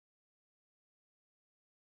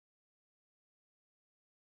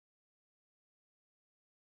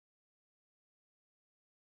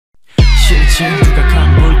있지. 누가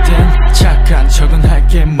간 볼 땐 착한 척은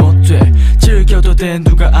할게 못돼. 즐겨도 돼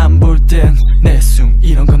누가 안 볼 땐 내숭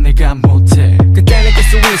이런 건 내가 못해. 그때는 낄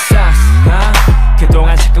수 있어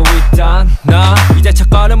그동안 찾고 있던 너 이제 첫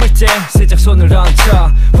걸음을 때 슬쩍 손을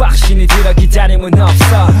얹혀 확신이 들어 기다림은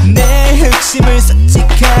없어. 내 흑심을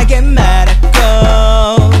솔직하게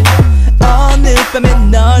말하고 오늘 밤에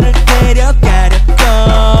너를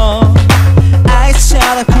데려가려고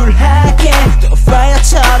아이스처럼 쿨하게 또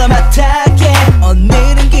파이어처럼 핫하게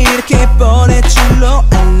오늘은 이렇게 보낼 줄로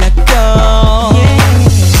알았고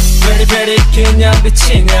Very very 그냥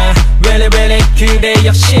빛이 나 Very very 그대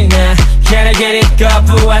역시나 Can I get it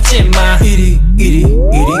거부하지마 이리 이게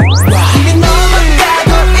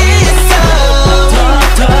넘어가고 있어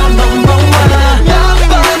더 넘어와 몇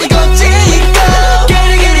번이고 찍고 Get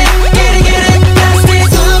it blast it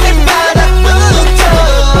숨이 바닥부터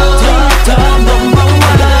더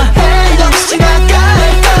넘어와 한없이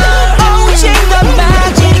나갈걸 오직 너만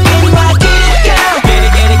지kin 와 Get it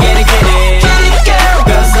girl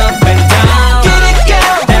Goes up and down Get it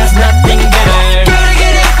girl There's nothing better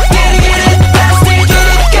Get it blast it Get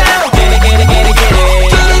it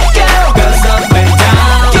girl Goes up and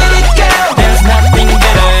down There's nothing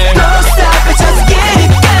better Don't stop it just get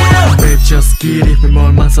it girl We're just get it. 왜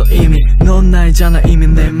뭘만 써 이미 넌 나이잖아 이미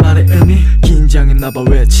내 말의 의미. 긴장했나봐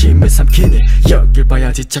왜 침을 삼키니. 여길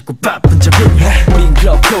봐야지 자꾸 바쁜 척이니. 우린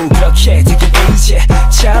그렇고 그렇게 되긴 이제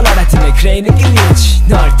잘 알았더니 그래 느낌이지.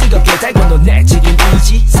 널 뜨겁게 달고 넌 내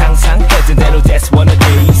책임이지. 상상했던 대로 that's one of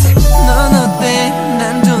these. 넌 어때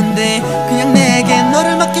난 좋은데 그냥 내게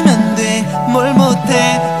너를 맡기면 돼. 뭘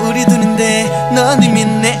못해 우리 둘인데 넌 이미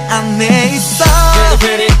내 안에 있어 Very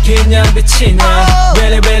very 그냥 빛이 나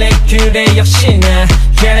Very very 그대 역시나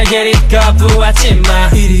Can I get it 거부하지마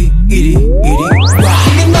이리